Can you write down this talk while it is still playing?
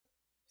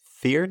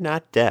Fear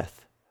not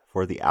death,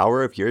 for the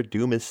hour of your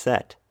doom is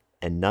set,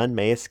 and none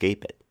may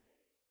escape it.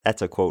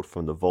 That's a quote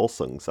from the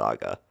Volsung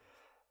saga.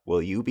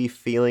 Will you be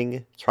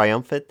feeling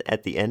triumphant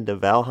at the end of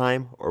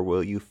Valheim, or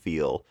will you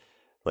feel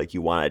like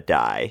you want to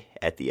die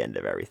at the end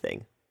of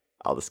everything?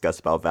 I'll discuss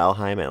about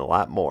Valheim and a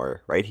lot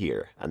more right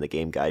here on the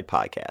Game Guide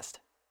Podcast.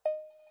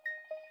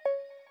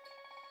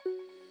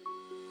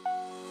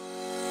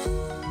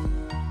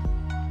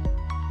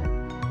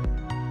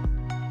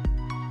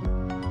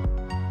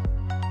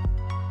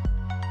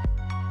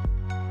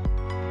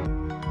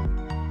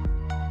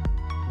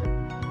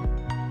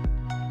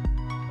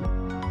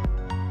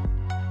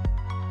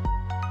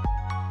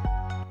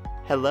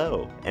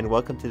 Hello, and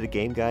welcome to the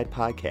Game Guide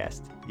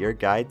Podcast, your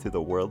guide through the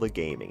world of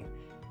gaming.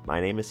 My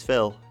name is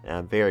Phil, and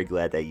I'm very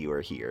glad that you are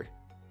here.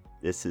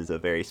 This is a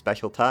very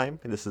special time,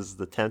 and this is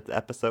the 10th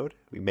episode.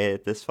 We made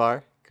it this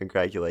far.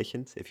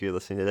 Congratulations. If you're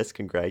listening to this,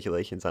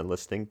 congratulations on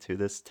listening to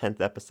this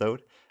 10th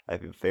episode.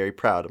 I'm very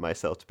proud of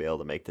myself to be able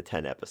to make the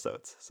 10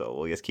 episodes, so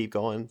we'll just keep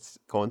going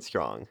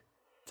strong.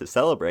 To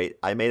celebrate,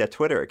 I made a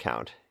Twitter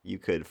account. You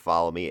could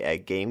follow me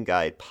at Game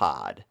Guide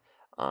Pod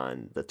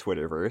on the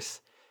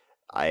Twitterverse.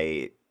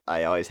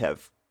 I always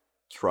have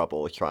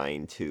trouble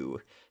trying to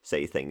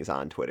say things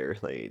on Twitter,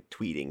 like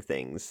tweeting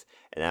things,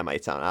 and that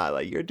might sound odd.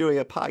 Like, you're doing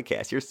a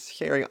podcast, you're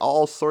sharing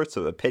all sorts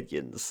of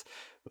opinions.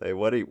 Like,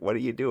 what are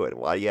you doing?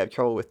 Why do you have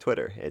trouble with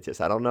Twitter? It's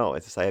just, I don't know.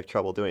 It's just I have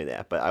trouble doing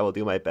that, but I will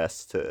do my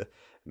best to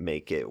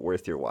make it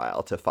worth your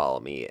while to follow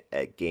me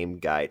at Game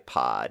Guide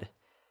Pod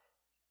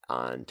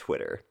on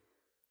Twitter.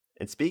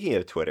 And speaking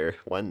of Twitter,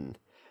 one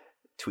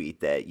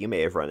tweet that you may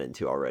have run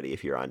into already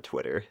if you're on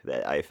Twitter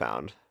that I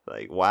found,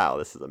 like, wow,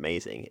 this is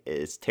amazing,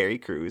 is Terry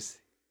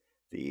Crews,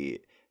 the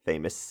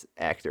famous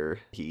actor.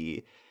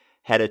 He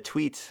had a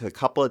tweet a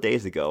couple of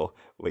days ago,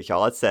 which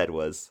all it said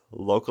was,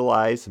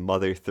 localize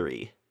Mother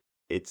 3.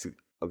 It's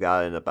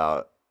gotten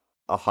about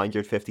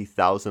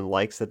 150,000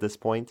 likes at this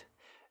point,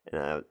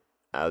 and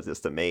I was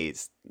just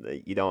amazed.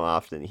 You don't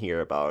often hear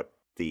about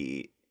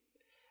the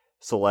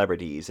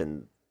celebrities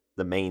and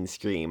the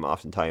mainstream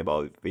often talking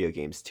about video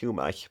games too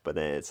much, but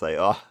then it's like,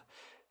 oh,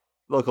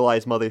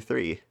 localize Mother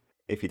 3.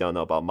 If you don't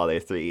know about Mother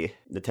 3,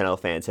 Nintendo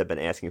fans have been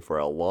asking for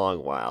a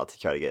long while to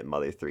try to get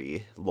Mother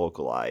 3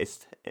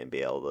 localized and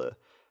be able to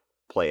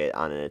play it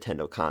on a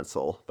Nintendo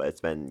console, but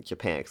it's been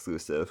Japan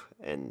exclusive,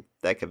 and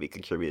that could be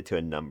contributed to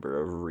a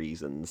number of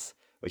reasons,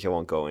 which I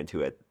won't go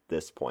into at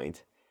this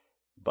point.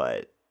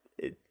 But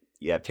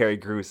you have Terry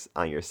Crews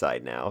on your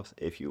side now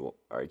if you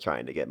are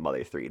trying to get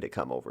Mother 3 to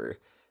come over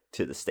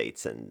to the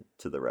States and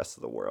to the rest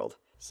of the world.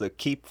 So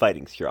keep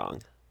fighting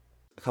strong.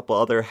 A couple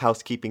other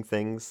housekeeping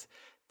things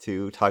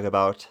to talk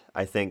about.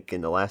 I think in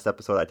the last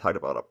episode I talked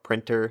about a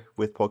printer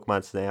with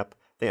Pokemon Snap.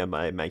 I think I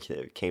might have mentioned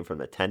it came from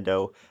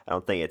Nintendo. I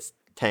don't think it's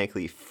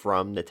technically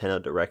from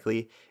Nintendo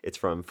directly. It's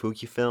from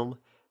Fujifilm.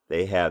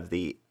 They have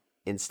the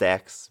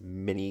Instax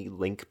Mini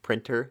Link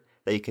printer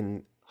that you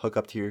can hook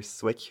up to your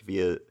Switch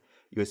via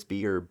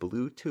USB or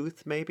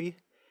Bluetooth maybe.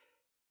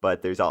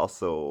 But there's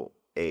also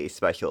a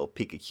special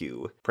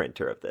Pikachu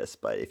printer of this.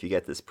 But if you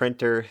get this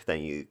printer, then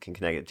you can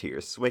connect it to your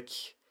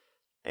Switch,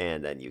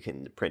 and then you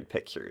can print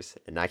pictures,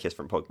 and not just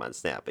from Pokemon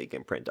Snap, but you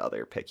can print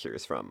other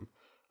pictures from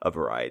a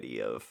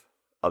variety of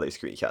other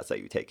screenshots that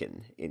you've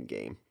taken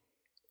in-game.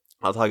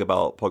 I'll talk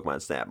about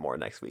Pokemon Snap more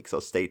next week, so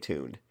stay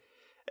tuned.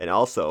 And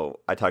also,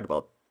 I talked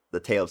about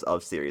the Tales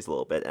of series a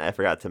little bit, and I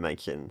forgot to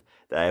mention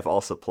that I have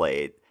also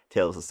played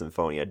Tales of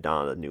Symphonia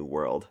Dawn of the New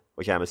World,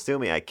 which I'm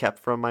assuming I kept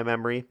from my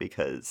memory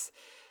because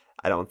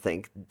I don't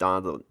think Dawn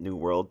of the New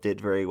World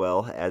did very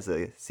well as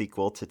a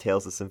sequel to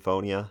Tales of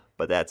Symphonia,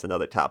 but that's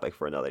another topic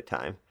for another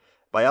time.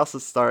 But I also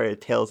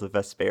started Tales of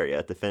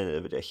Vesperia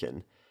Definitive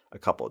Edition a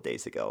couple of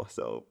days ago,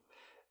 so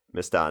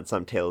missed out on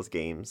some Tales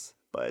games,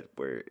 but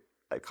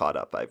I caught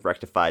up. I've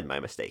rectified my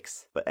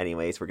mistakes. But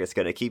anyways, we're just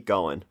going to keep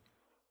going.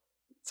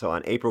 So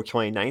on April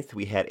 29th,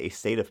 we had a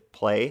State of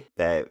Play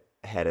that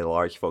had a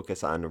large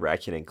focus on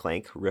Ratchet and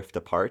Clank Rift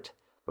Apart.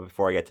 But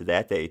before I get to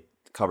that, they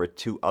covered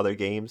two other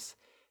games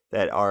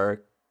that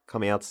are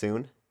coming out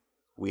soon.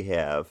 We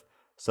have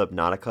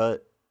Subnautica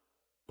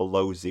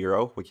Below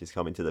Zero, which is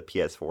coming to the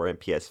PS4 and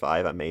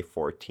PS5 on May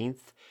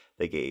 14th.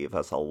 They gave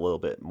us a little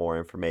bit more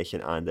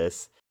information on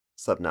this.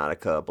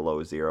 Subnautica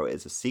Below Zero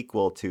is a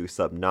sequel to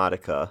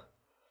Subnautica,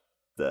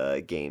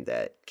 the game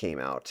that came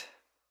out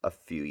a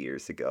few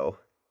years ago.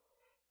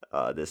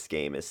 This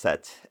game is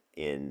set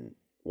in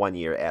 1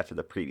 year after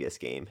the previous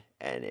game,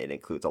 and it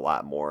includes a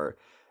lot more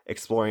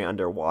exploring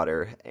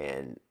underwater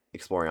and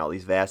exploring all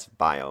these vast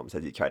biomes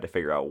as you try to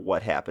figure out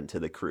what happened to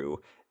the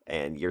crew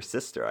and your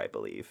sister, I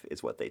believe,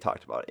 is what they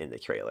talked about in the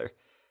trailer.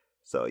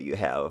 So you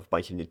have a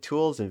bunch of new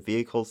tools and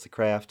vehicles to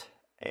craft,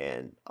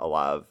 and a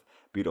lot of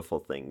beautiful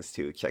things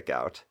to check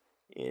out.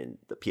 In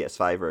the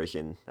PS5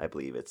 version, I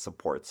believe it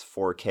supports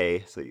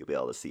 4K, so you'll be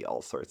able to see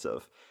all sorts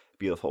of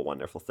beautiful,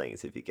 wonderful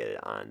things if you get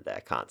it on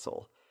that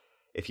console.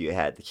 If you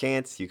had the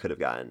chance, you could have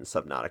gotten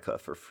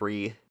Subnautica for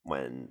free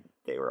when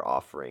they were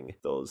offering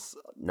those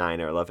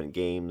 9 or 11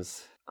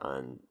 games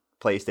on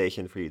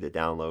PlayStation for you to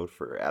download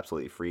for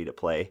absolutely free to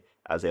play.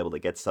 I was able to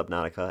get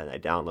Subnautica and I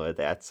downloaded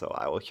that, so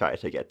I will try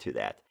to get to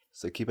that.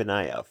 So keep an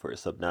eye out for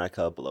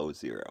Subnautica Below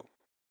Zero.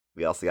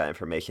 We also got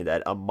information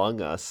that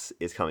Among Us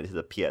is coming to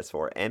the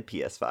PS4 and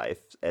PS5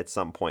 at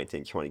some point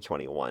in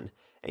 2021,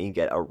 and you can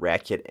get a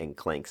Ratchet and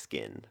Clank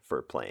skin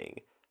for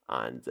playing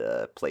on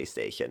the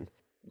PlayStation.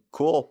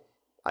 Cool.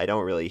 I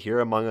don't really hear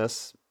Among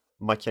Us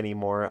much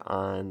anymore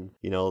on,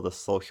 the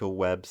social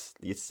webs.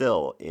 It's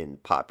still in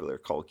popular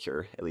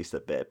culture, at least a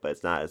bit, but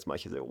it's not as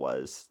much as it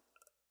was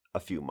a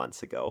few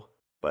months ago.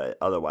 But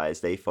otherwise,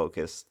 they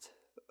focused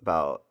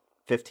about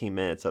 15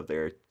 minutes of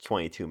their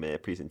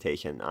 22-minute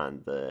presentation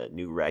on the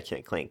new Ratchet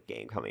and Clank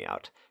game coming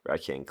out,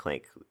 Ratchet and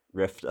Clank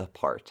Rift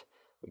Apart,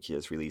 which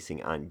is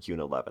releasing on June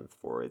 11th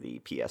for the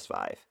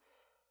PS5.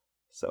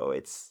 So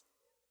it's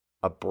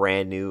a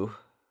brand new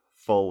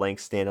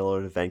full-length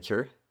standalone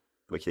adventure,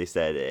 which they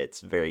said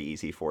it's very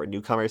easy for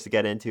newcomers to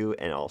get into,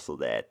 and also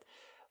that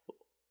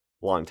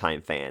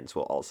longtime fans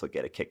will also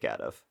get a kick out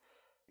of.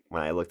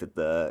 When I looked at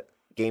the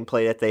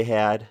gameplay that they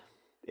had,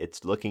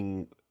 it's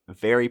looking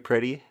very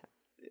pretty.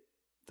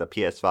 The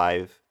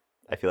PS5,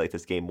 I feel like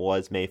this game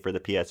was made for the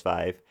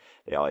PS5.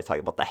 They always talk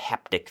about the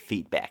haptic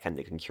feedback on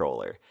the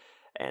controller,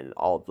 and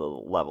all the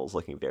levels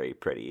looking very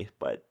pretty.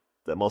 But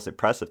the most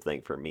impressive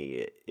thing for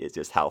me is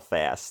just how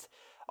fast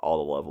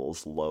all the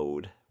levels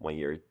load when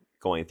you're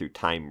going through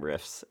time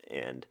rifts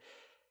and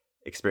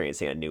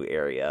experiencing a new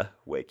area,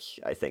 which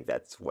I think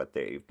that's what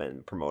they've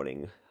been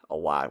promoting a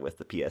lot with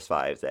the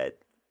PS5, that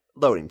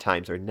loading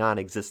times are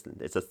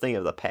non-existent. It's a thing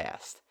of the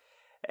past.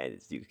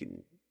 And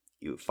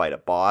you fight a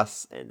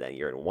boss, and then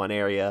you're in one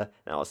area,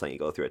 and all of a sudden you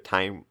go through a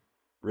time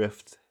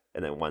rift,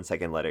 and then 1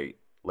 second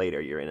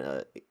later you're in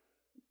a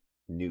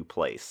new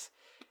place.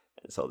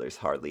 And so there's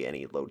hardly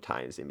any load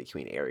times in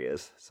between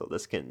areas. So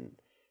this can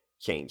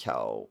change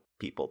how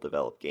people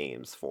develop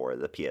games for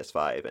the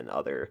PS5 and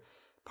other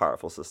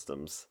powerful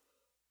systems,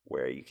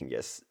 where you can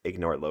just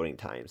ignore loading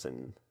times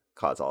and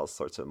cause all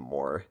sorts of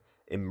more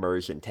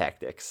immersion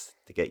tactics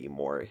to get you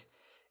more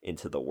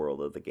into the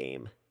world of the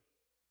game.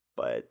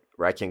 But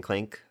Ratchet and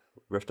Clank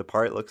Rift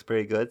Apart looks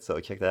pretty good, so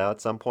check that out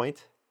at some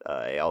point.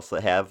 I also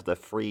have the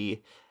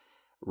free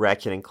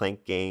Ratchet and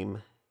Clank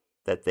game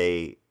that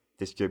they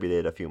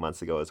distributed a few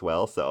months ago as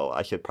well, so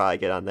I should probably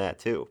get on that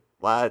too.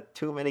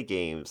 Too many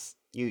games.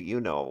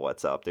 You know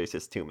what's up. There's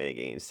just too many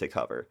games to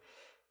cover.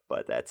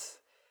 But that's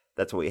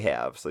what we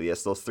have. So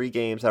yes, those 3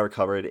 games that were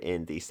covered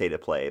in the State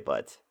of Play,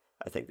 but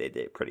I think they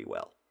did pretty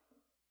well.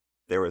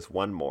 There was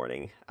one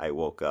morning I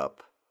woke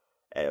up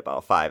at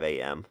about 5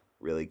 a.m.,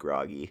 really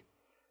groggy,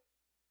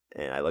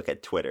 and I look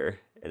at Twitter,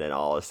 and then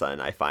all of a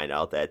sudden I find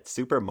out that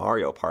Super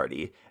Mario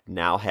Party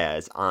now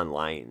has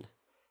online.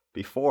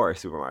 Before,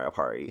 Super Mario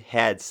Party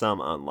had some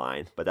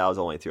online, but that was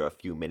only through a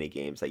few mini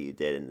games that you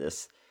did in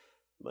this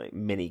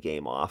mini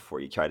game off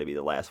where you try to be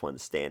the last one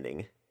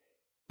standing.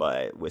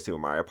 But with Super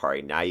Mario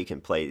Party, now you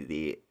can play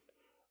the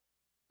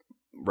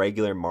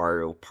regular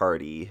Mario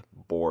Party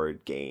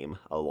board game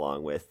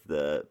along with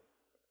the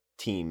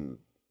team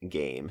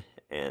game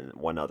and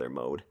one other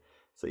mode.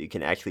 So you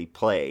can actually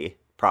play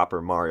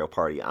proper Mario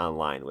Party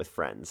online with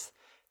friends.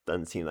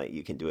 Doesn't seem like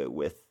you can do it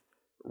with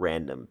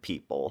random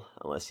people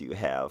unless you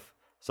have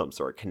some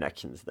sort of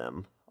connection to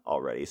them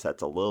already. So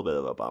that's a little bit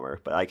of a bummer,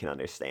 but I can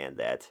understand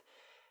that.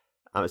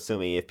 I'm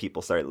assuming if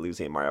people started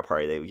losing Mario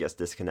Party, they would just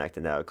disconnect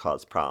and that would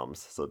cause problems.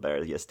 So better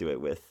to just do it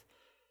with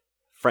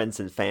friends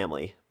and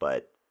family.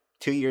 But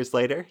 2 years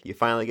later, you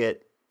finally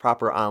get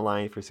proper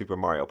online for Super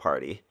Mario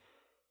Party.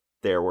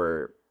 There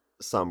were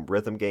some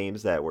rhythm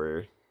games that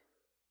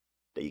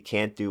you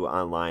can't do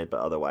online, but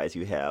otherwise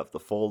you have the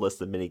full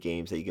list of mini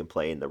games that you can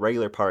play in the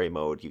regular party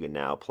mode. You can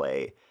now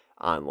play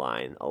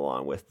online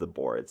along with the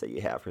boards that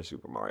you have for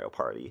Super Mario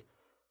Party.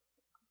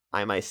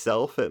 I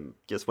myself am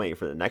just waiting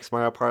for the next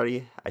Mario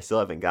Party. I still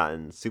haven't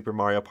gotten Super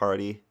Mario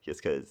Party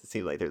just because it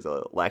seems like there's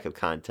a lack of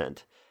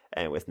content,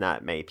 and with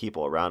not many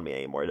people around me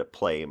anymore to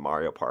play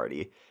Mario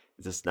Party,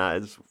 it's just not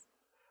as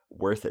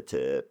worth it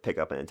to pick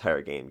up an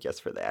entire game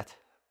just for that.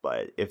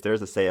 But if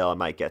there's a sale, I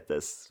might get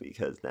this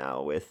because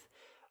now with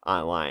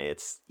online,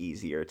 it's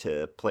easier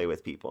to play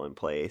with people and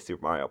play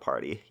Super Mario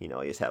Party. You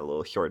just have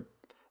little short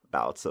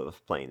bouts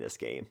of playing this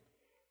game.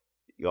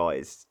 You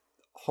always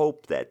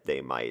hope that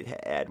they might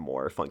add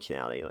more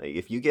functionality. Like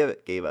if you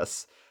gave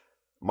us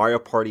Mario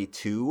Party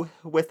 2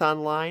 with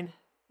online,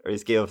 or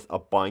just gave us a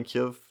bunch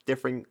of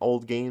different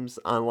old games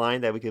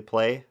online that we could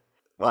play.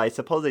 Well, I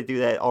suppose they do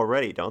that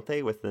already, don't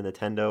they, with the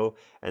Nintendo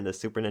and the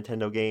Super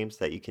Nintendo games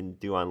that you can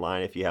do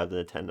online if you have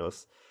the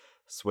Nintendo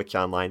Switch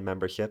Online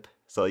membership.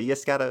 So you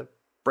just gotta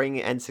bring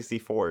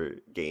N64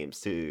 games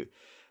to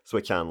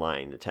Switch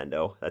Online,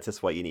 Nintendo. That's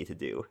just what you need to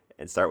do.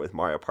 And start with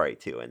Mario Party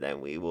 2, and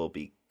then we will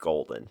be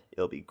golden.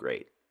 It'll be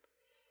great.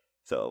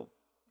 So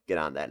get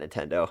on that,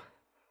 Nintendo.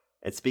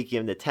 And speaking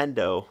of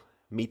Nintendo,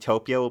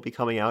 Miitopia will be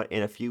coming out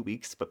in a few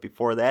weeks, but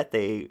before that,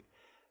 they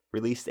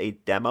released a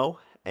demo.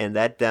 And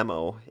that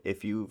demo,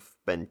 if you've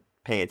been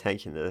paying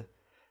attention to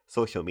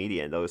social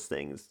media and those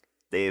things,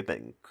 they've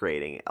been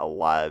creating a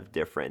lot of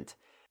different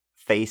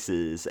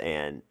faces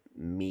and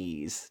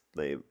Miis,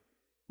 the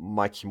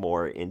much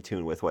more in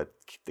tune with what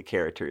the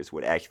characters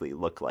would actually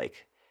look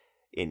like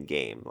in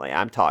game. Like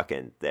I'm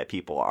talking that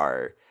people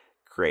are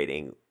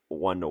creating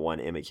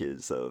one-to-one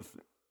images of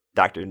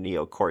Dr.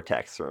 Neo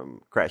Cortex from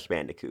Crash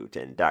Bandicoot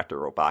and Dr.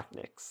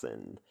 Robotnik's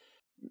and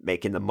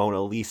making the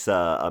Mona Lisa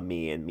of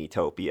me in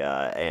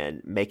Miitopia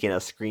and making a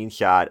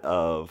screenshot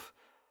of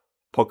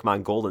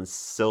Pokemon Gold and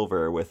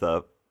Silver with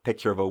a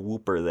picture of a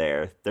Wooper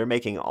there. They're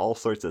making all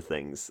sorts of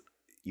things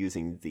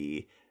using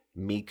the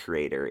Me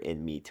creator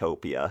in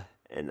Miitopia,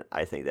 and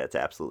I think that's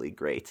absolutely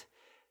great.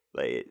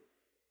 Like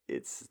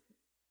it's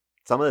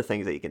some of the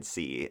things that you can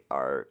see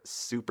are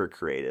super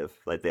creative.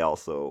 Like they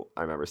also,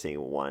 I remember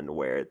seeing one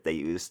where they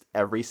used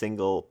every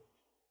single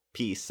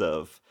piece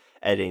of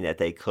editing that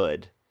they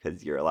could,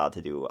 because you're allowed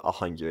to do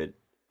 100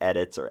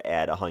 edits or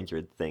add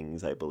 100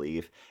 things, I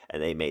believe,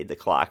 and they made the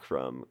clock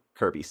from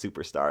Kirby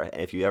Superstar.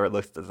 And if you ever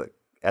looked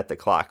at the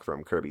clock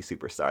from Kirby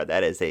Superstar,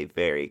 that is a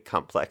very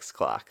complex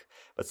clock,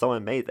 but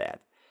someone made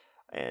that,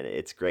 and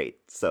it's great.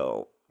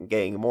 So I'm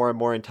getting more and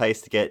more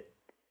enticed to get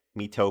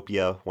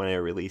Miitopia when it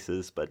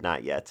releases, but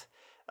not yet.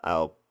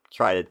 I'll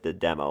try the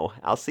demo.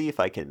 I'll see if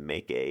I can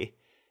make a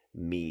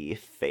me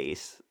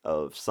face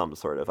of some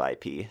sort of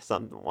IP,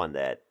 someone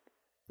that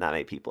not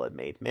many people have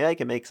made. Maybe I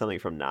can make something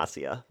from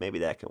Nasia. Maybe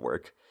that can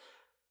work.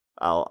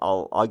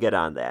 I'll get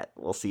on that.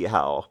 We'll see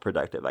how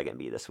productive I can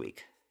be this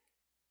week.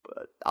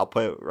 But I'll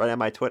put it right on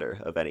my Twitter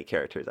of any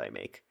characters I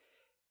make.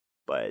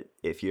 But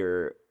if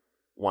you're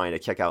wanting to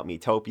check out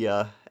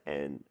Miitopia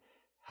and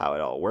how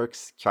it all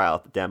works, try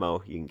out the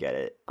demo. You can get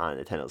it on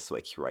Nintendo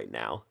Switch right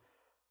now.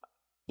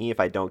 Even if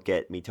I don't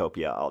get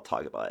Miitopia, I'll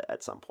talk about it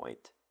at some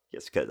point,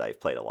 just because I've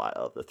played a lot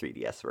of the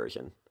 3DS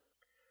version.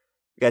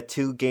 We got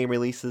 2 game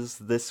releases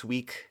this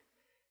week,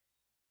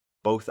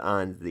 both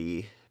on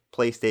the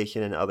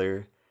PlayStation and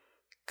other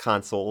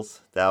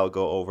consoles that I'll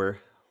go over.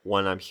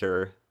 One I'm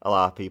sure a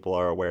lot of people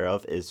are aware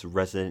of is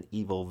Resident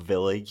Evil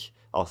Village,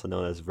 also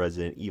known as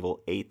Resident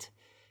Evil 8.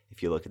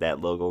 If you look at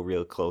that logo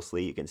real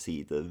closely, you can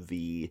see the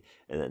V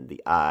and then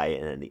the I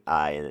and then the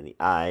I and then the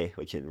I,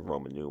 which in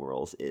Roman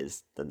numerals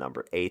is the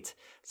number 8.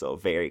 So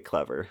very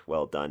clever.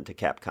 Well done to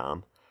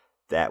Capcom.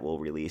 That will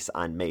release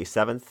on May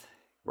 7th,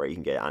 where you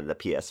can get it on the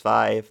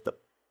PS5, the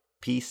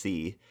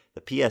PC,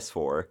 the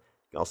PS4. You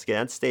can also get it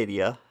on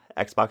Stadia,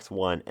 Xbox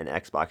One, and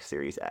Xbox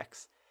Series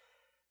X.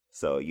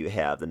 So you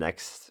have the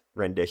next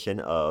rendition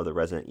of the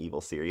Resident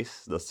Evil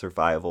series, the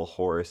survival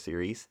horror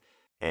series,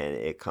 and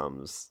it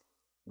comes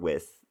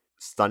with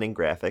stunning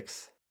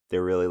graphics.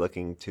 They're really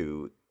looking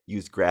to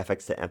use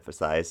graphics to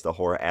emphasize the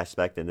horror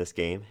aspect in this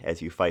game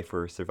as you fight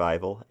for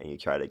survival and you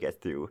try to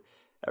get through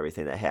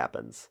everything that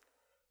happens.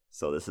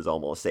 So this is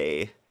almost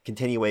a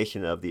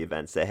continuation of the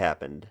events that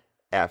happened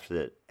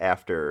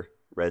after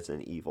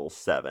Resident Evil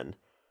 7.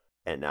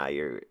 And now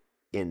you're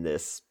in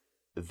this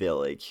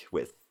village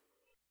with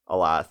a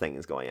lot of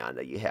things going on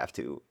that you have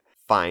to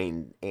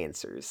find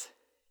answers.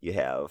 You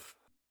have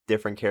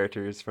different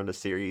characters from the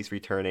series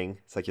returning,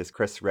 such as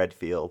Chris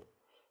Redfield,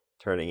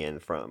 coming in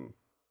from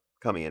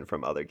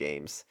other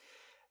games.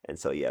 And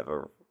so it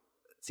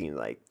seems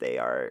like they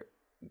are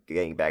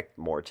getting back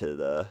more to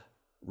the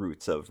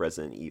roots of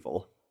Resident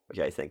Evil, which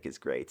I think is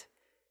great.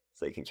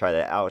 So you can try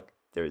that out.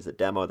 There's a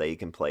demo that you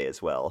can play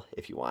as well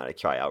if you want to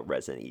try out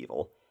Resident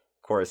Evil.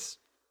 Of course,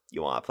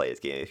 you want to play this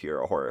game if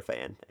you're a horror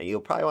fan, and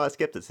you'll probably want to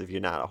skip this if you're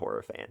not a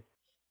horror fan.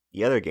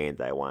 The other game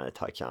that I want to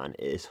touch on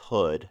is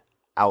Hood,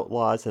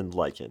 Outlaws and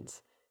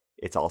Legends.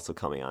 It's also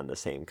coming on the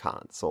same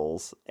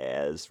consoles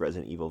as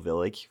Resident Evil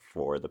Village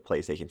for the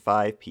PlayStation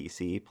 5,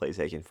 PC,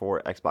 PlayStation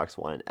 4, Xbox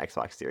One, and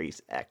Xbox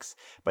Series X,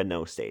 but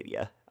no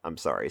Stadia. I'm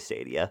sorry,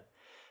 Stadia.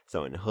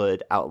 So in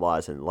Hood,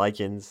 Outlaws and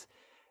Legends,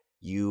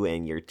 you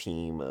and your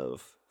team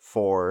of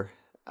 4,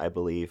 I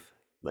believe,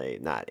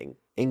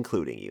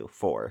 including you,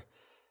 4,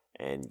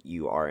 and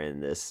you are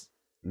in this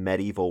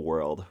medieval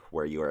world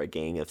where you are a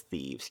gang of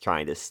thieves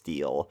trying to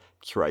steal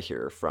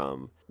treasure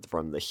from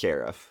the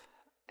sheriff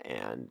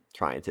and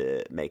trying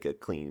to make a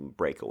clean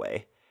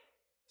breakaway.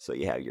 So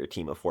you have your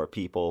team of 4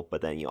 people,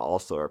 but then you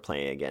also are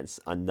playing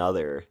against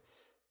another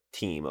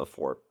team of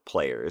 4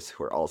 players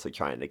who are also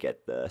trying to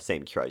get the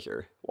same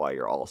treasure while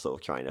you're also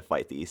trying to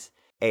fight these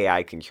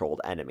AI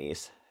controlled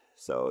enemies.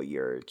 So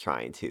you're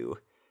trying to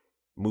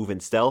move in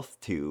stealth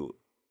to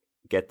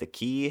get the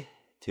key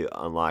to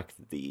unlock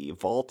the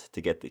vault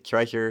to get the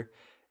treasure,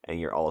 and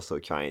you're also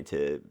trying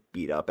to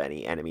beat up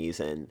any enemies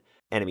and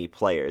enemy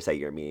players that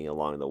you're meeting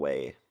along the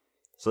way.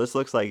 So this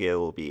looks like it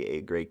will be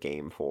a great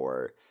game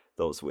for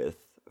those with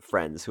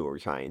friends who are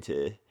trying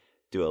to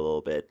do a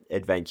little bit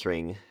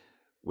adventuring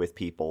with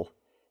people.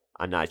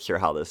 I'm not sure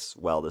how this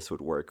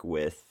would work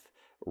with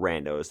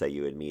randos that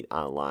you would meet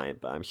online,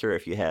 but I'm sure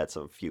if you had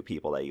some few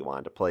people that you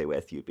wanted to play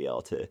with, you'd be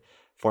able to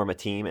form a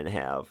team and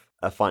have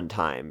a fun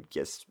time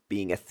just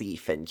being a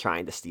thief and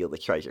trying to steal the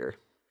treasure.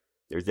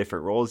 There's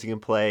different roles you can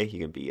play. You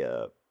can be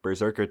a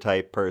berserker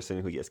type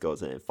person who just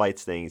goes in and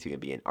fights things. You can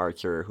be an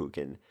archer who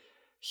can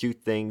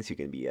shoot things. You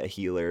can be a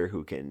healer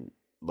who can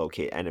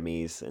locate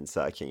enemies and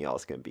such. And you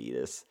also can be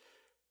this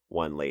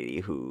one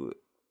lady who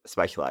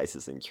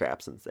specializes in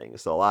traps and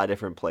things. So a lot of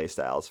different play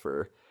styles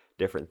for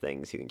different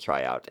things you can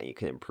try out, and you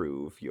can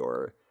improve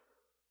your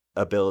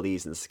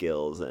abilities and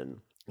skills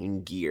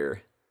and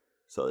gear.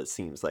 So it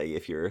seems like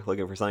if you're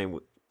looking for something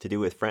to do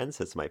with friends,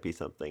 this might be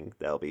something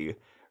that'll be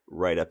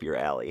right up your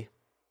alley.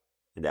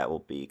 And that will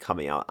be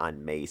coming out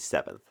on May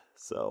 7th.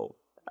 So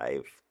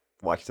I've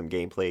watched some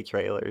gameplay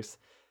trailers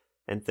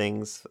and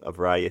things, a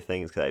variety of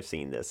things, because I've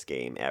seen this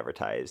game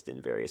advertised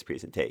in various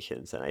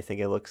presentations, and I think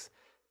it looks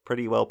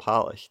pretty well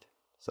polished.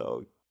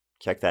 So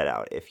check that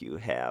out if you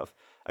have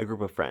a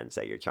group of friends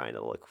that you're trying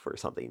to look for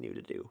something new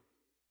to do.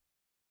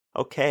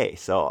 Okay,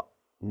 so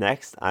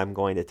next I'm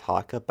going to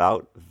talk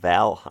about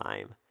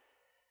Valheim.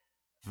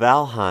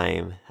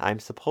 Valheim, I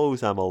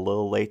suppose I'm a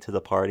little late to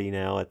the party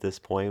now at this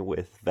point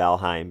with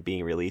Valheim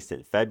being released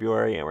in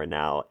February and we're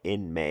now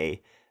in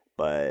May,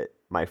 but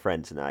my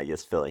friends and I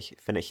just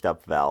finished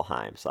up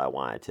Valheim, so I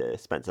wanted to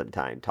spend some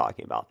time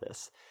talking about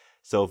this.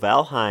 So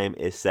Valheim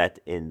is set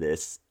in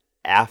this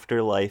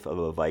afterlife of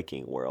a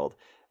Viking world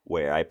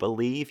where I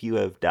believe you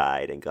have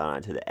died and gone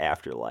on to the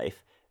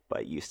afterlife,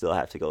 but you still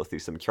have to go through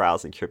some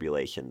trials and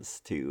tribulations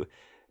to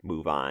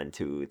move on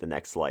to the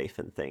next life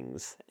and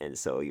things. And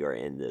so you're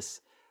in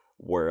this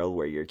world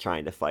where you're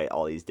trying to fight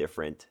all these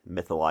different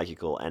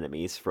mythological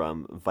enemies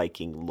from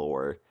Viking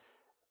lore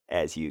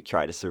as you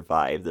try to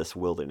survive this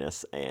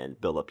wilderness and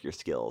build up your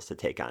skills to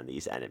take on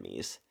these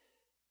enemies.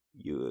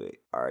 You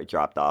are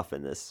dropped off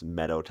in this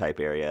meadow type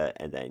area,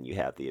 and then you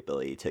have the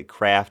ability to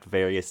craft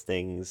various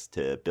things,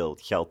 to build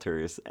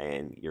shelters,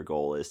 and your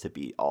goal is to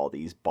beat all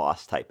these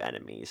boss type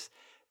enemies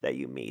that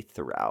you meet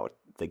throughout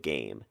the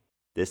game.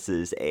 This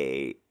is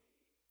a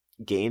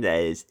game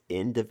that is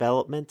in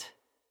development.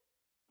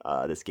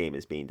 This game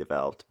is being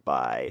developed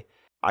by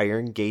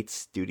Iron Gate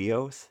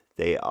Studios.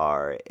 They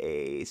are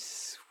a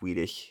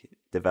Swedish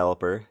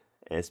developer,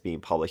 and it's being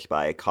published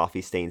by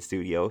Coffee Stain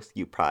Studios.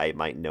 You probably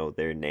might know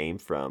their name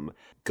from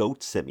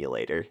Goat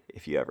Simulator,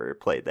 if you ever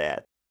played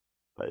that.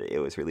 But it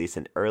was released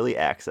in early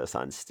access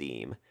on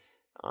Steam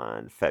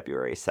on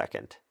February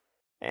 2nd.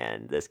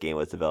 And this game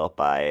was developed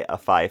by a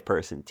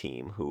 5-person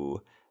team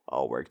who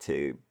all worked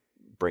to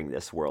bring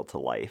this world to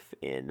life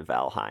in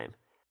Valheim.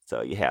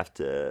 So you have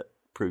to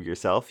prove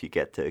yourself. You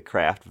get to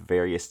craft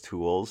various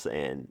tools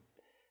and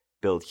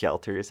build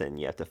shelters, and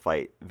you have to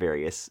fight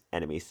various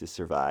enemies to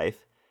survive.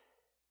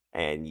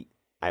 And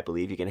I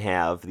believe you can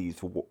have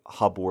these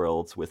hub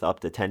worlds with up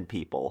to 10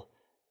 people,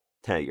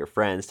 10 of your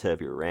friends, 10 of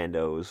your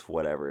randos,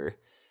 whatever.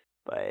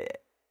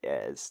 But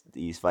as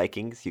these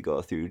Vikings, you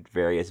go through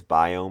various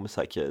biomes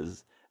such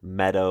as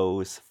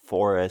meadows,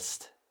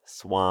 forest,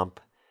 swamp,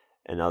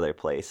 and other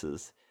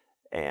places,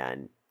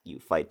 and you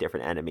fight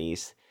different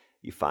enemies.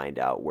 You find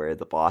out where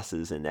the boss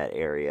is in that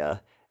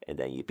area, and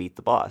then you beat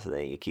the boss, and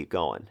then you keep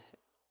going.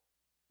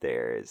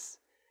 It's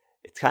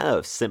kind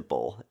of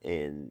simple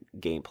in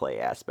gameplay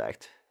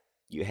aspect.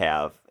 You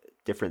have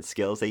different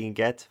skills that you can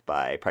get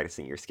by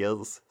practicing your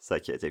skills,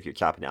 such as if you're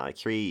chopping down a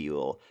tree, you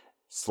will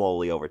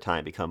slowly over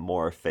time become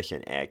more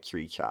efficient at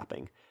tree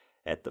chopping.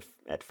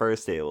 At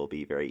first it will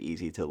be very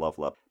easy to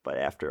level up, but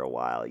after a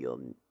while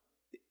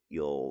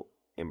you'll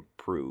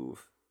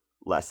improve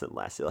less and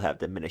less. You'll have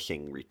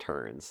diminishing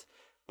returns.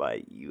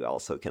 But you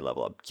also can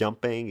level up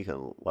jumping, you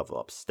can level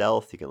up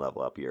stealth, you can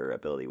level up your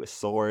ability with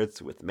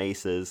swords, with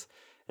maces,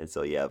 and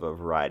so you have a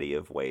variety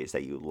of ways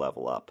that you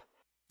level up.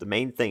 The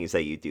main things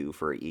that you do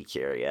for each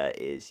area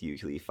is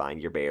usually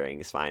find your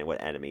bearings, find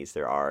what enemies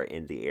there are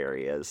in the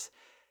areas.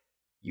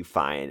 You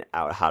find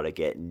out how to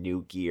get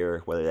new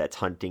gear, whether that's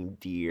hunting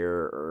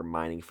deer or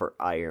mining for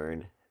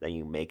iron. Then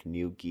you make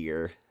new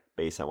gear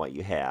based on what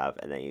you have,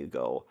 and then you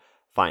go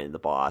find the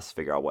boss,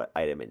 figure out what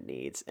item it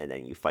needs, and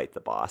then you fight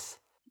the boss.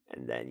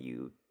 And then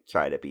you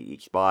try to beat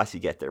each boss, you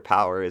get their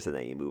powers, and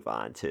then you move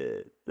on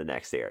to the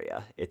next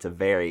area. It's a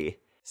very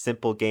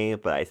simple game,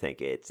 but I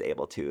think it's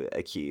able to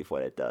achieve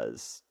what it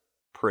does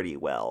pretty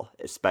well,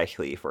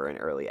 especially for an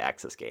early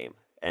access game,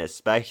 and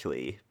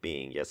especially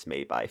being just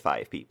made by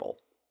 5 people.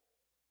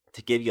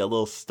 To give you a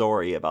little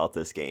story about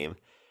this game,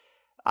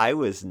 I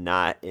was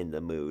not in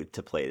the mood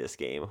to play this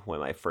game when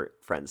my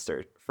friends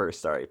first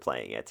started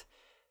playing it.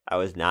 I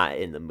was not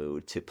in the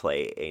mood to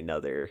play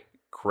another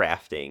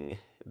crafting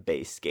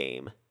based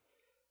game.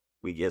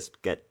 We just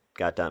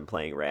got done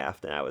playing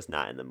Raft, and I was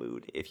not in the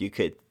mood. If you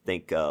could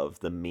think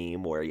of the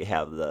meme where you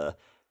have the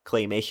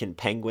claymation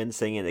penguin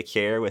sitting in the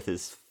chair with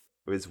his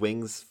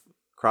wings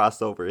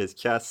crossed over his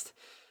chest,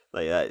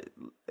 like that,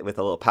 with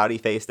a little pouty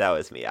face, that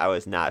was me. I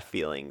was not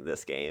feeling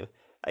this game.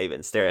 I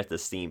even stare at the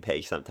Steam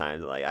page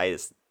sometimes, like I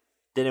just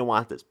didn't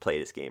want to play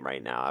this game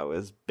right now. I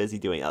was busy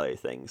doing other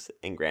things.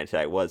 And granted,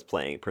 I was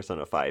playing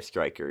Persona 5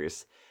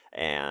 Strikers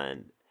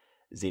and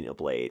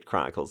Xenoblade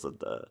Chronicles of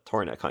the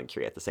Torna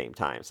Country at the same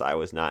time, so I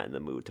was not in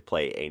the mood to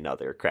play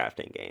another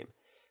crafting game.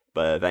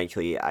 But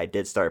eventually I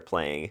did start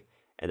playing,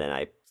 and then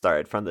I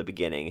started from the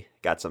beginning,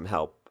 got some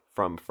help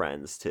from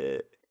friends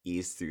to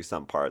ease through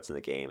some parts in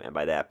the game, and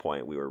by that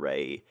point we were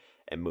ready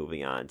and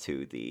moving on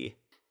to the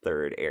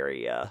third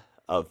area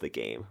of the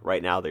game.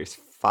 Right now there's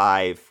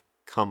 5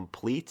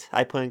 complete.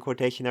 I put in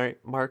quotation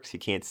marks. You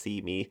can't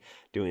see me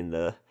doing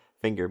the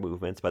finger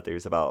movements, but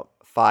there's about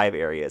 5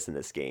 areas in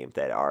this game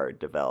that are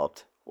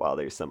developed, while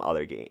there's some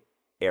other game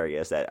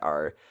areas that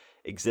are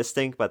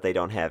existing, but they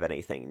don't have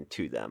anything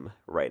to them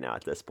right now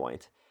at this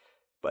point.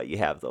 But you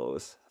have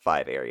those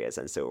 5 areas,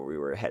 and so we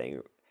were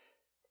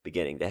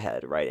beginning to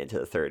head right into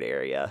the third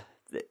area.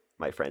 That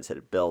my friends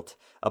had built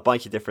a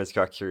bunch of different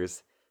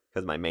structures,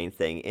 because my main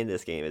thing in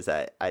this game is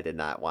that I did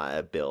not want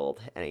to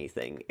build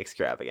anything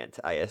extravagant.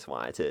 I just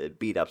wanted to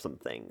beat up some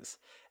things,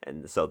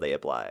 and so they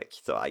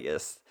obliged. So I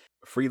just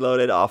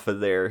freeloaded off of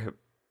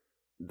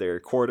their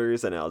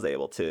quarters, and I was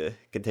able to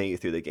continue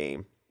through the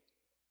game.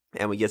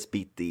 And we just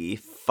beat the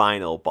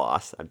final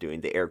boss. I'm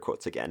doing the air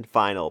quotes again.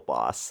 Final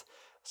boss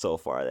so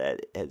far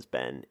that has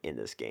been in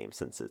this game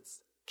since it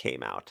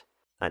came out.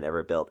 I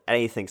never built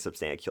anything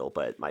substantial,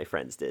 but my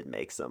friends did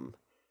make some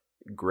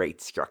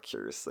great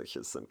structures, such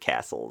as some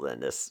castles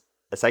and this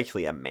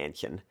essentially a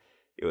mansion.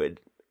 It would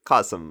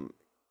cause some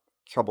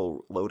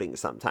trouble loading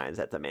sometimes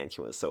that the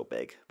mansion was so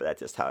big, but that's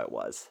just how it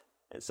was.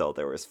 And so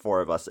there was 4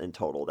 of us in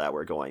total that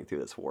were going through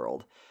this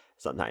world.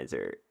 Sometimes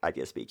I'd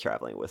just be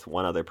traveling with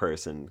one other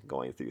person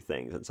going through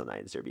things, and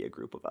sometimes there'd be a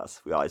group of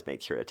us. We always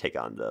made sure to take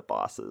on the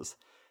bosses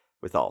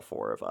with all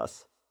 4 of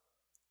us.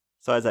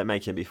 So as I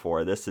mentioned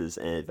before, this is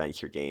an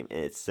adventure game in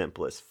its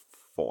simplest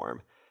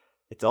form.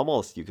 It's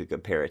almost, you could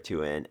compare it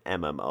to an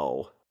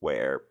MMO,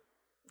 where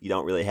you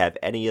don't really have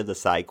any of the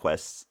side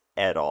quests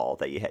at all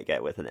that you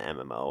get with an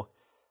MMO.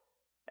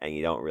 And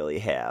you don't really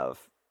have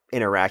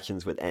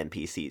interactions with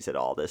NPCs at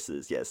all. This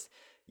is just,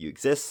 you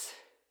exist,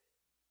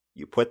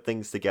 you put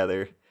things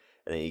together,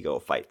 and then you go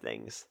fight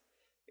things.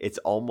 It's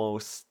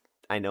almost,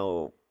 I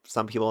know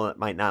some people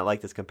might not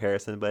like this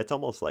comparison, but it's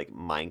almost like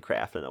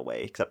Minecraft in a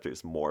way, except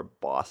there's more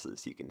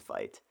bosses you can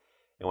fight.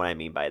 And what I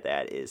mean by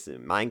that is,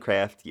 in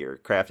Minecraft, you're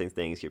crafting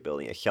things, you're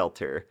building a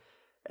shelter,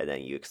 and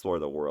then you explore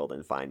the world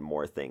and find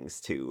more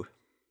things to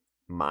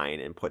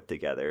mine and put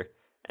together.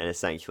 And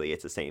essentially,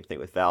 it's the same thing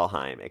with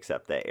Valheim,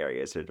 except that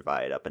areas are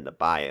divided up into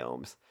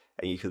biomes,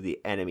 and usually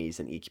the enemies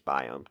in each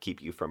biome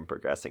keep you from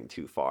progressing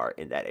too far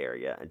in that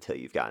area until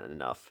you've gotten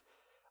enough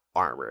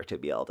armor to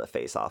be able to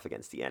face off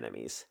against the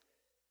enemies.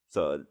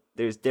 So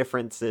there's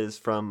differences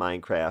from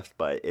Minecraft,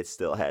 but it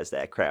still has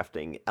that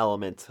crafting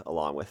element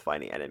along with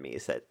fighting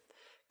enemies that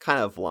kind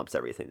of lumps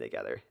everything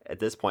together. At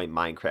this point,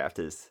 Minecraft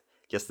is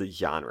just the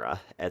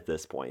genre at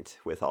this point,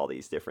 with all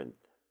these different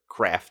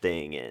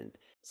crafting and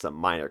some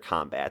minor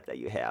combat that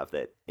you have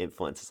that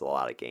influences a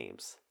lot of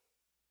games.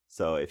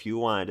 So if you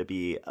wanted to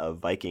be a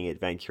Viking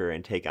adventurer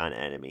and take on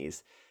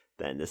enemies,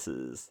 then this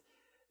is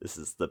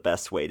the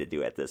best way to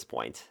do it at this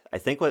point. I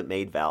think what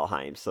made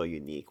Valheim so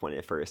unique when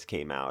it first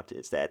came out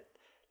is that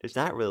there's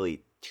not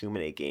really too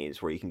many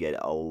games where you can get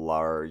a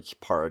large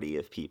party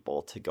of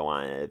people to go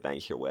on an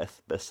adventure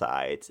with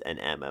besides an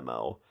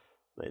MMO.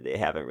 They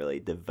haven't really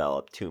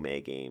developed too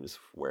many games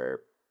where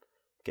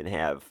you can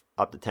have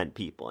up to 10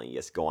 people and you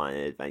just go on an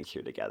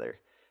adventure together.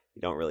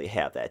 You don't really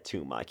have that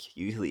too much.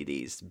 Usually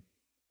these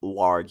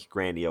large,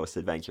 grandiose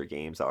adventure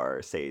games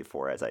are saved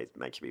for, as I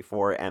mentioned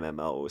before,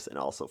 MMOs, and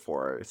also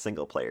for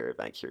single-player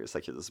adventures,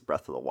 such as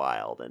Breath of the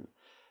Wild and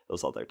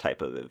those other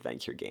type of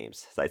adventure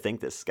games. So I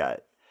think this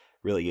got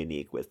really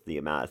unique with the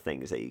amount of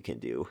things that you can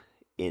do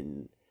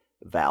in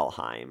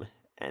Valheim,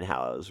 and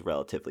how it was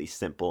relatively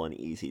simple and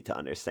easy to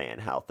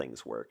understand how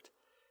things worked.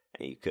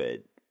 And you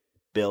could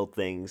build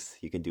things,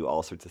 you can do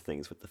all sorts of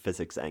things with the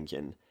physics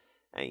engine,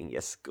 and you can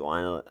just go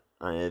on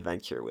an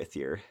adventure with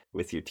your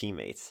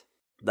teammates.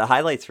 The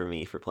highlights for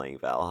me for playing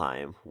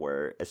Valheim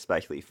were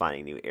especially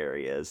finding new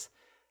areas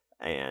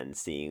and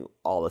seeing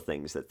all the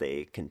things that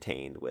they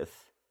contained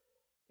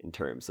in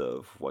terms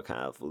of what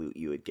kind of loot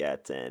you would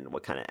get and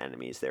what kind of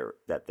enemies there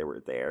were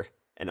there,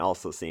 and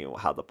also seeing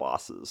how the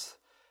bosses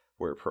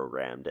were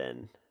programmed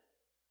and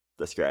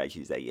the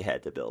strategies that you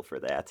had to build for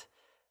that.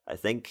 I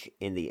think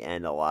in the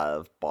end, a lot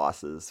of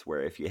bosses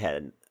where if you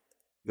had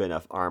good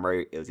enough armor,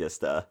 it was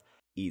just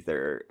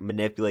either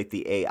manipulate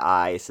the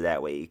AI so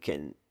that way you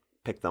can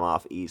pick them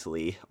off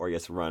easily, or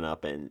just run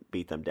up and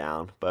beat them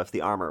down. But if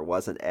the armor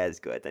wasn't as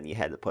good, then you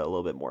had to put a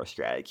little bit more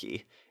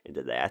strategy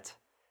into that.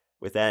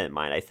 With that in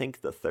mind, I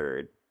think the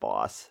third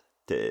boss,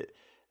 to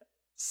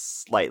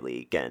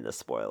slightly get into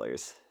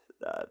spoilers,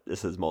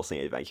 this is mostly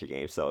an adventure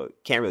game, so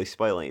can't really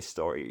spoil any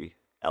story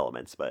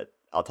elements, but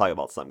I'll talk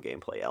about some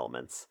gameplay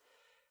elements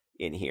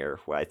in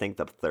here, where I think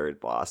the third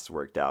boss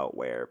worked out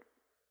where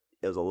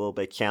it was a little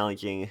bit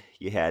challenging.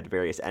 You had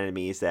various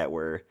enemies that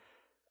were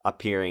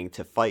appearing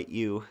to fight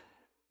you.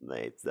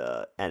 Like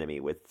the enemy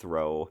would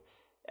throw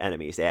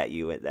enemies at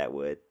you that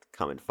would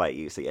come and fight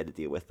you, so you had to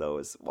deal with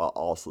those while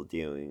also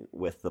dealing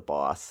with the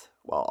boss,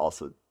 while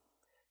also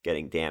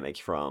getting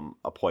damage from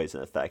a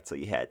poison effect. So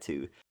you had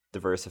to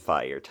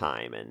diversify your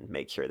time and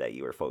make sure that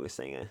you were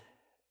focusing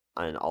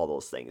on all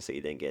those things so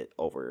you didn't get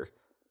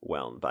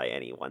overwhelmed by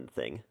any one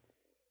thing.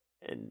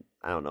 And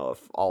I don't know if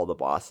all the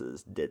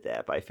bosses did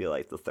that, but I feel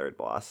like the third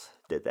boss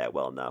did that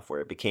well enough where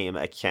it became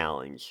a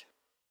challenge,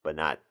 but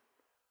not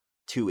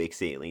too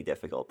exceedingly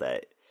difficult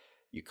that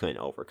you couldn't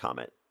overcome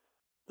it.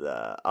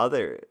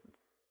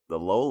 The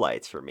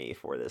lowlights for me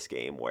for this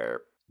game,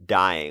 where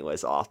dying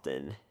was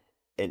often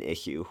an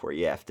issue, where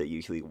you have to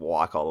usually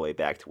walk all the way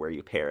back to where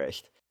you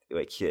perished,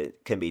 which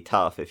can be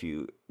tough if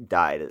you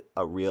died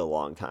a real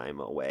long time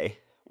away.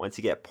 Once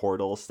you get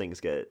portals, things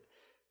get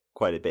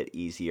quite a bit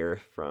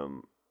easier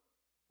from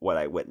what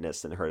I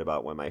witnessed and heard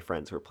about when my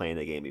friends were playing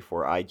the game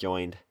before I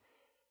joined.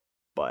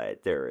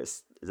 But there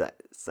is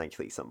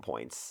essentially some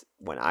points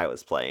when I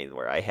was playing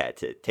where I had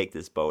to take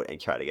this boat and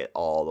try to get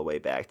all the way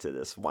back to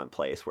this one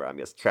place where I'm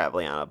just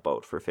traveling on a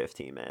boat for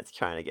 15 minutes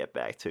trying to get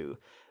back to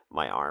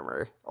my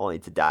armor, only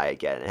to die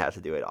again and have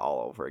to do it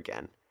all over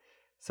again.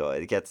 So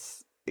it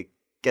gets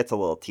a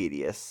little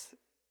tedious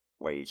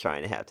where you're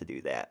trying to have to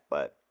do that.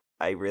 But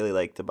I really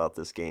liked about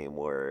this game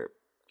where,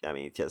 I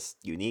mean, it's just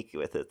unique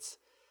with its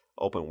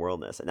open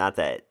worldness. And not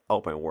that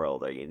open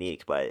world are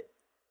unique, but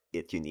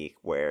it's unique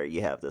where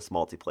you have this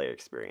multiplayer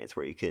experience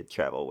where you could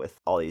travel with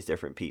all these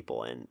different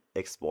people and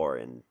explore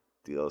and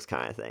do those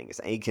kind of things.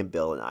 And you can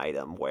build an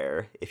item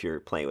where if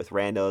you're playing with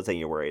randos and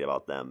you're worried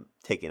about them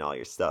taking all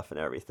your stuff and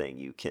everything,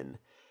 you can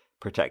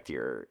protect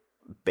your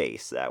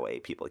base. That way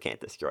people can't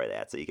destroy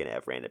that. So you can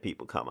have random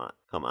people come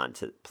on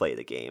to play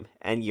the game.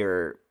 And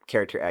your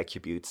character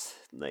attributes,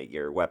 like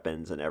your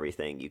weapons and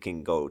everything, you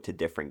can go to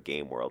different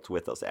game worlds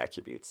with those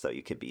attributes. So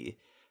you can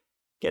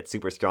get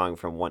super strong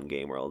from one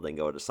game world, then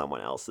go to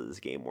someone else's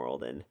game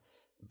world and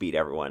beat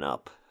everyone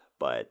up.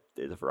 But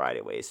there's a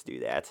variety of ways to do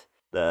that.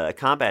 The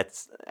combat,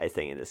 I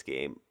think, in this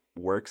game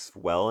works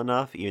well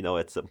enough, even though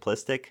it's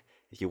simplistic.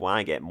 If you want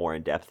to get more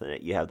in depth in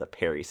it, you have the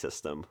parry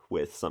system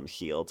with some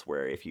shields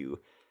where if you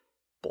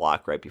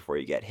block right before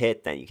you get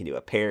hit, then you can do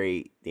a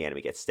parry, the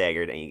enemy gets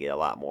staggered, and you get a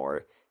lot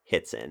more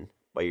hits in.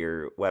 But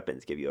your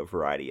weapons give you a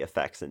variety of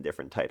effects and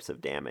different types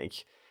of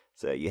damage.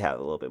 So you have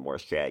a little bit more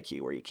strategy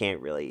where you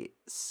can't really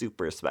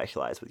super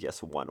specialize with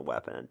just one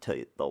weapon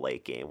until the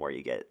late game where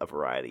you get a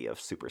variety of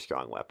super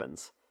strong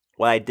weapons.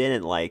 What I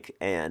didn't like,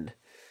 and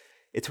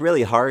it's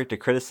really hard to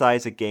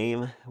criticize a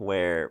game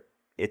where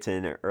it's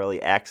in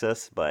early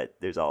access, but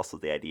there's also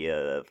the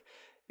idea of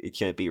it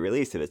shouldn't be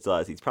released if it still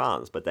has these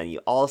problems. But then you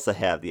also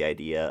have the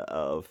idea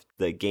of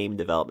the game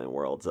development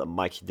world's a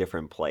much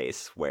different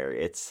place where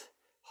it's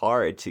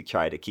hard to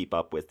try to keep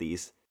up with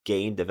these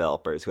game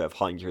developers who have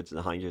hundreds and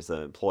hundreds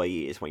of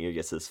employees when you're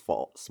just this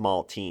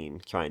small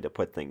team trying to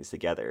put things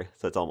together.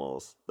 So it's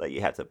almost like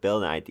you have to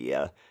build an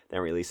idea,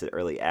 then release it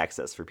early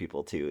access for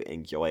people to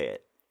enjoy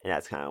it. And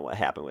that's kind of what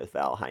happened with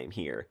Valheim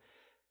here.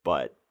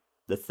 But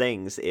the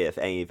things, if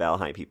any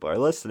Valheim people are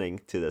listening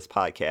to this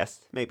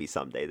podcast, maybe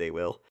someday they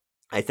will,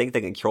 I think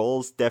the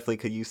controls definitely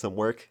could use some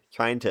work.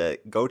 Trying to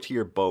go to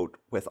your boat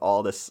with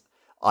all this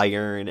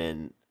iron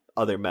and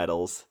other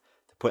metals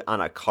to put on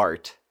a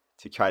cart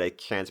to try to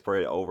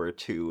transport it over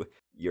to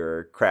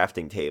your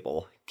crafting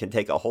table can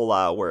take a whole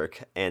lot of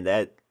work, and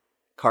that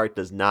cart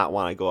does not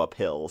want to go up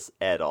hills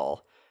at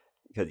all,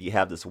 because you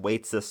have this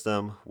weight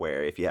system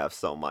where if you have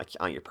so much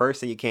on your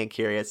person you can't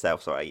carry it, so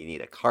that's why you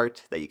need a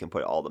cart that you can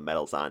put all the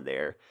metals on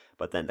there.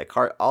 But then the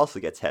cart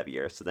also gets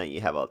heavier, so then you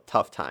have a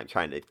tough time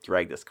trying to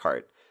drag this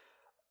cart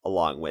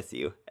along with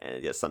you,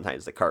 and just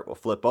sometimes the cart will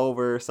flip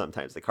over,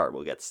 sometimes the cart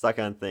will get stuck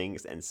on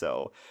things, and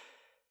so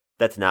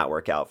that's not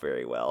work out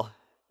very well.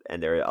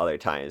 And there are other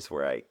times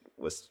where I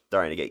was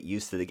starting to get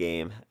used to the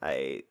game.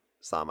 I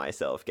saw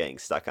myself getting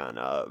stuck on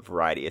a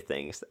variety of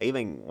things. I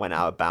even went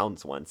out of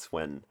bounds once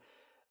when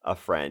a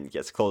friend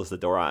just closed the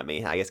door on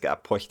me. I just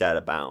got pushed out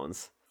of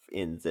bounds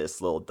in this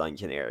little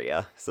dungeon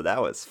area. So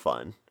that was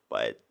fun,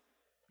 but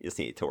you just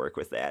need to work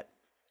with that.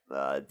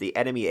 The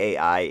enemy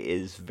AI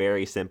is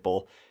very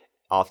simple.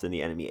 Often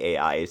the enemy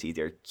AI is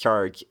either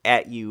charge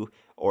at you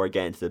or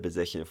get into the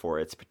position for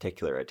its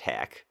particular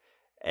attack.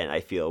 And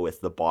I feel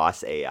with the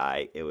boss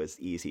AI, it was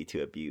easy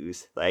to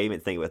abuse. I even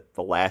think with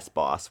the last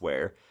boss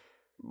where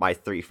my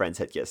 3 friends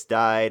had just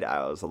died,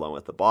 I was alone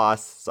with the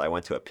boss, so I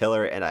went to a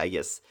pillar, and I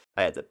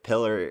had the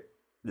pillar,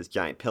 this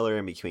giant pillar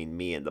in between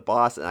me and the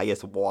boss, and I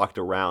just walked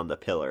around the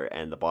pillar,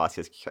 and the boss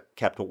just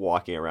kept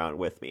walking around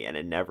with me, and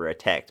it never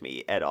attacked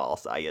me at all,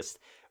 so I just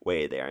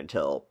waited there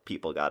until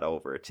people got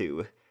over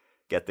to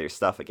get their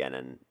stuff again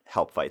and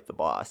help fight the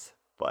boss.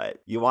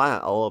 But you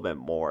want a little bit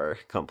more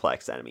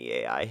complex enemy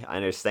AI. I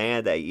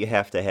understand that you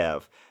have to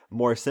have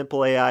more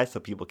simple AI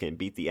so people can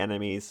beat the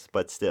enemies,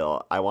 but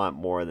still, I want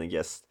more than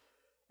just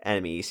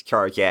enemies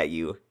charge at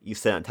you, you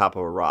sit on top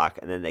of a rock,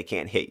 and then they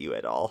can't hit you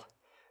at all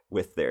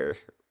with their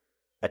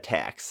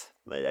attacks.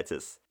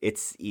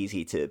 It's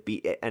easy to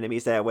beat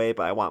enemies that way,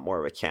 but I want more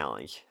of a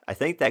challenge. I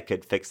think that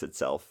could fix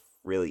itself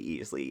really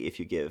easily if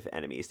you give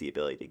enemies the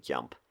ability to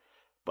jump,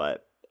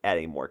 but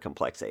adding more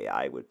complex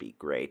AI would be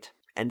great.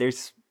 And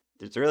there's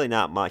really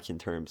not much in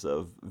terms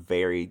of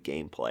varied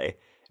gameplay.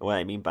 And what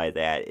I mean by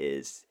that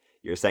is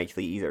you're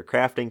essentially either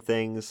crafting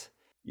things,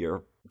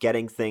 you're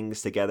getting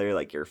things together,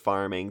 like you're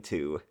farming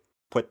to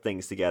put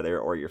things together,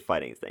 or you're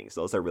fighting things.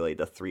 Those are really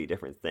the 3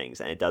 different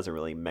things, and it doesn't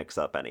really mix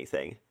up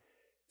anything.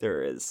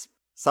 There is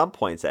some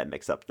points that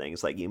mix up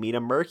things, like you meet a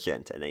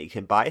merchant, and then you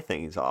can buy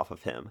things off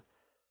of him.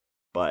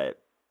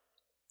 But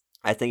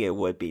I think it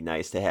would be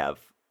nice to have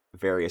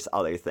various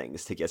other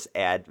things to just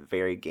add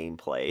varied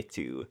gameplay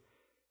to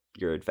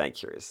your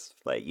adventures.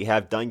 Like, you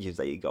have dungeons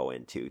that you go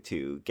into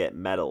to get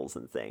medals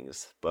and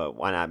things, but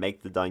why not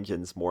make the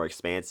dungeons more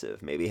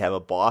expansive? Maybe have a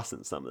boss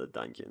in some of the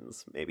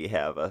dungeons. Maybe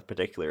have a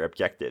particular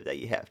objective that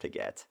you have to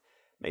get.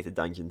 Make the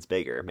dungeons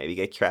bigger. Maybe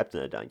get trapped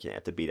in a dungeon and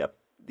have to beat up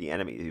the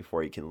enemies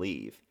before you can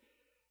leave.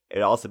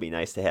 It'd also be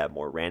nice to have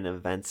more random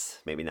events.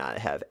 Maybe not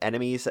have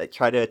enemies that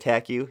try to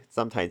attack you.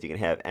 Sometimes you can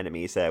have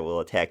enemies that will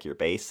attack your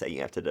base and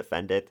you have to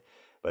defend it.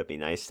 But it'd be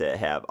nice to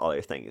have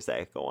other things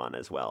that go on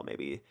as well.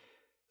 Maybe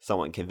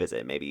someone can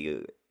visit.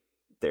 Maybe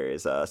there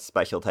is a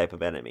special type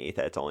of enemy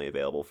that's only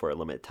available for a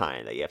limited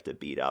time that you have to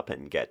beat up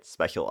and get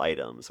special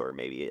items. Or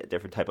maybe a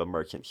different type of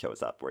merchant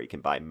shows up where you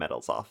can buy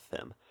medals off of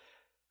him.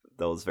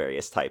 Those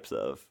various types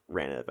of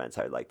random events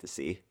I'd like to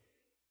see.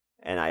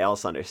 And I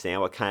also understand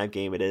what kind of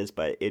game it is,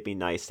 but it'd be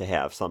nice to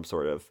have some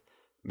sort of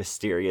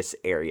mysterious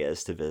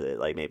areas to visit,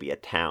 like maybe a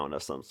town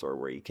of some sort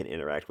where you can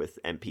interact with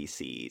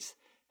NPCs,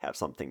 have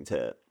something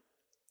to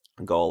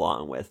go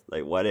along with.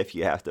 Like, what if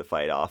you have to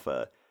fight off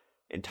a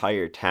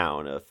entire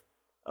town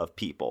of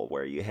people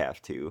where you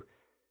have to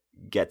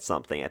get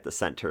something at the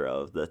center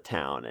of the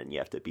town and you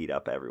have to beat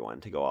up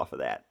everyone to go off of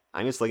that?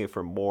 I'm just looking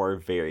for more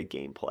varied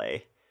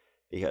gameplay,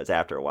 because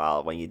after a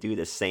while, when you do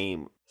the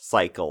same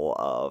cycle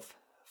of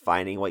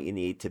finding what you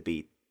need to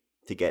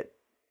get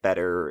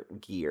better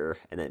gear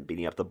and then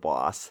beating up the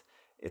boss,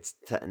 it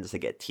tends to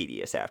get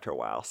tedious after a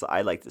while. So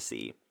I like to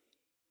see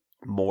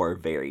more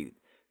varied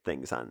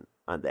things on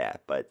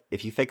that. But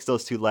if you fix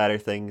those two latter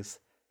things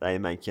that I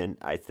mentioned,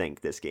 I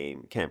think this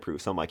game can improve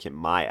so much in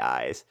my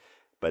eyes.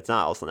 But it's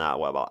also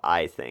not what about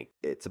I think.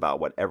 It's about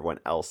what everyone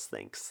else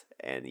thinks.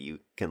 And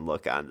you can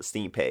look on the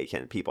Steam page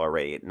and people are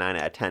rating it 9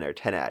 out of 10 or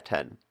 10 out of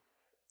 10.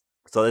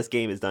 So this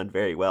game is done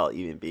very well,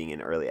 even being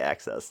in early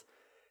access.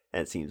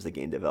 And it seems the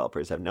game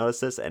developers have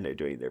noticed this, and they're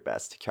doing their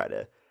best to try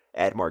to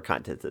add more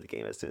content to the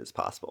game as soon as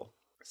possible.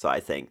 So I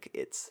think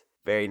it's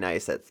very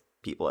nice that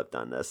people have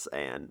done this,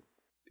 and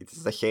it's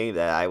just a shame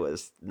that I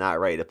was not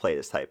ready to play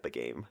this type of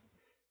game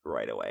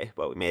right away.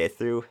 But we made it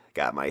through,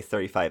 got my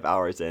 35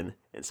 hours in,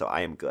 and so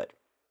I am good.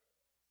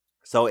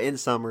 So in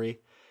summary,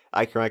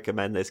 I can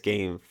recommend this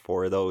game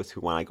for those who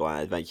want to go on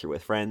an adventure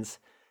with friends.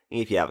 And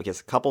if you have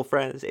just a couple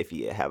friends, if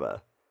you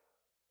have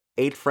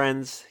 8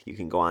 friends, you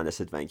can go on this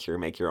adventure,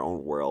 make your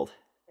own world,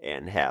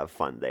 and have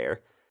fun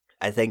there.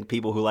 I think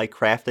people who like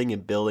crafting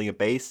and building a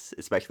base,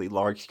 especially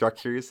large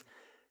structures,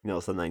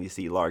 sometimes you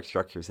see large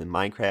structures in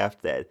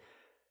Minecraft that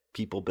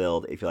people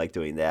build. If you like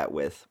doing that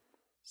with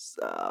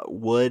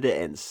wood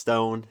and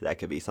stone, that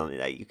could be something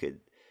that you could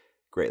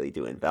greatly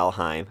do in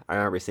Valheim. I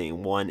remember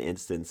seeing one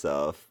instance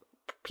of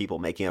people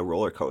making a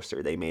roller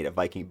coaster. They made a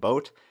Viking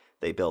boat.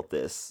 They built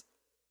this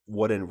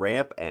wooden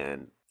ramp,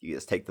 and you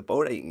just take the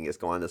boat and you can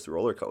just go on this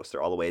roller coaster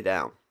all the way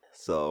down.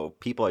 So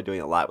people are doing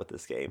a lot with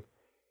this game.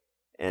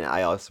 And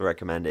I also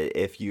recommend it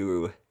if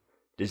you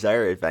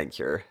desire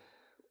adventure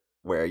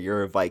where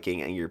you're a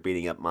Viking and you're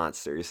beating up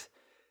monsters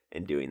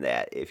and doing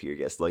that. If you're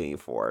just looking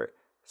for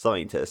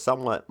something to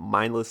somewhat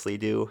mindlessly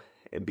do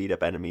and beat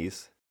up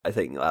enemies, I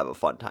think you'll have a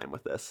fun time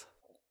with this.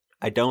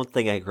 I don't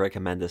think I could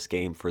recommend this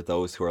game for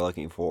those who are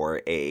looking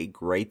for a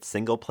great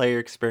single player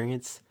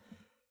experience.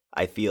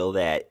 I feel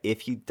that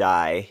if you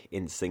die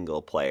in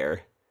single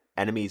player,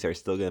 enemies are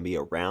still going to be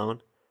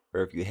around.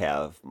 Or if you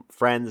have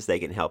friends, they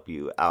can help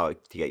you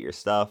out to get your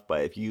stuff.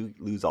 But if you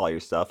lose all your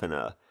stuff in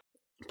a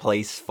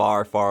place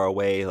far, far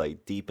away,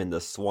 like deep in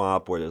the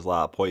swamp where there's a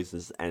lot of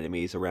poisonous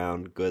enemies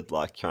around, good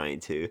luck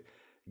trying to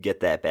get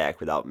that back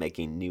without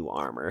making new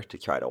armor to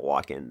try to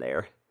walk in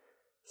there.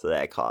 So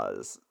that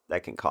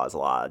can cause a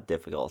lot of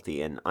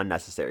difficulty and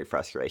unnecessary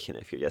frustration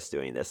if you're just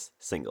doing this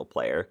single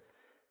player.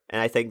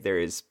 And I think there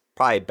is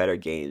probably better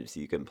games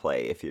you can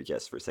play if you're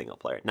just for single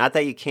player. Not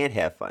that you can't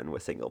have fun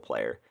with single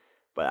player,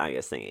 but I'm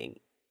just thinking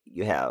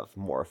you have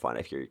more fun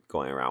if you're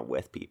going around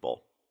with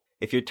people.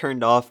 If you're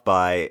turned off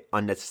by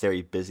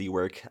unnecessary busy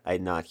work,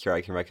 I'm not sure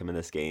I can recommend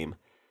this game.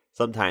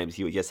 Sometimes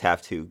you would just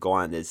have to go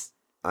on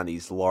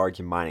these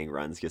large mining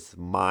runs, just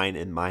mine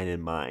and mine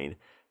and mine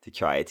to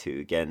try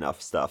to get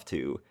enough stuff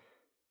to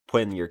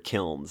put in your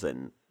kilns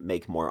and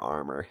make more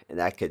armor. And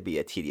that could be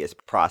a tedious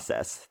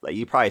process. Like,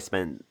 you probably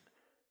spend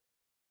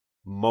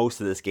most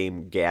of this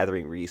game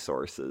gathering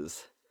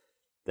resources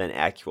than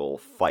actual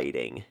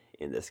fighting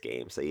in this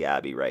game. So you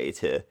gotta be ready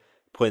to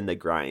put in the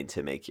grind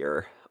to make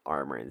your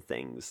armor and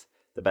things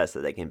the best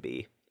that they can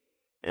be.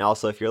 And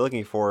also, if you're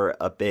looking for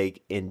a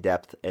big,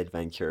 in-depth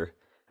adventure,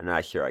 I'm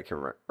not sure I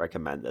can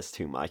recommend this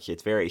too much.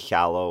 It's very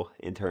shallow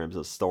in terms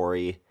of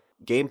story.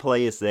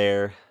 Gameplay is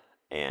there,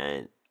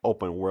 and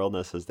open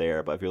worldness is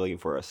there, but if you're looking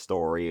for a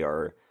story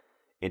or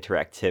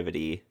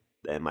interactivity,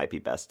 then it might be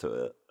best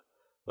to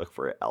look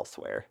for it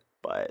elsewhere.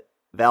 But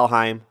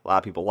Valheim, a lot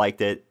of people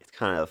liked it. It's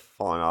kind of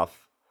fallen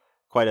off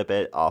quite a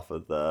bit off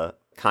of the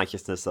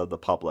consciousness of the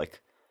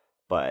public.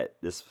 But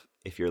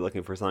if you're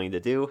looking for something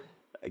to do,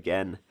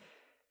 again,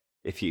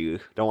 if you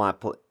want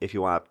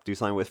to do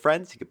something with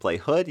friends, you could play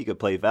Hood, you could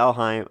play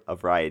Valheim, a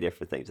variety of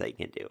different things that you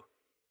can do.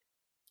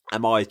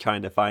 I'm always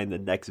trying to find the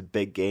next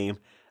big game.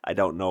 I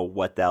don't know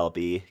what that'll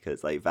be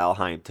because like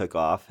Valheim took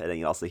off, and then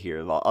you also hear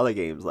about other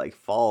games like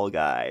Fall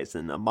Guys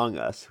and Among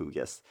Us who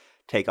just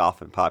take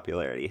off in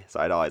popularity. So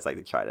I'd always like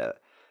to try to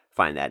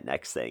find that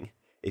next thing.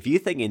 If you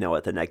think you know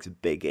what the next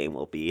big game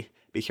will be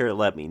sure to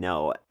let me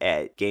know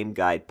at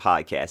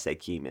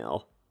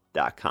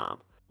gameguidepodcast@gmail.com.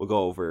 We'll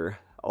go over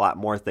a lot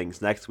more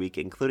things next week,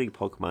 including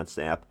Pokemon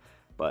Snap.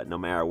 But no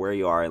matter where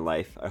you are in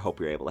life, I hope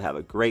you're able to have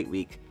a great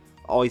week.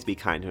 Always be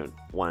kind to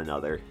one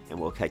another, and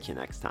we'll catch you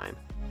next time.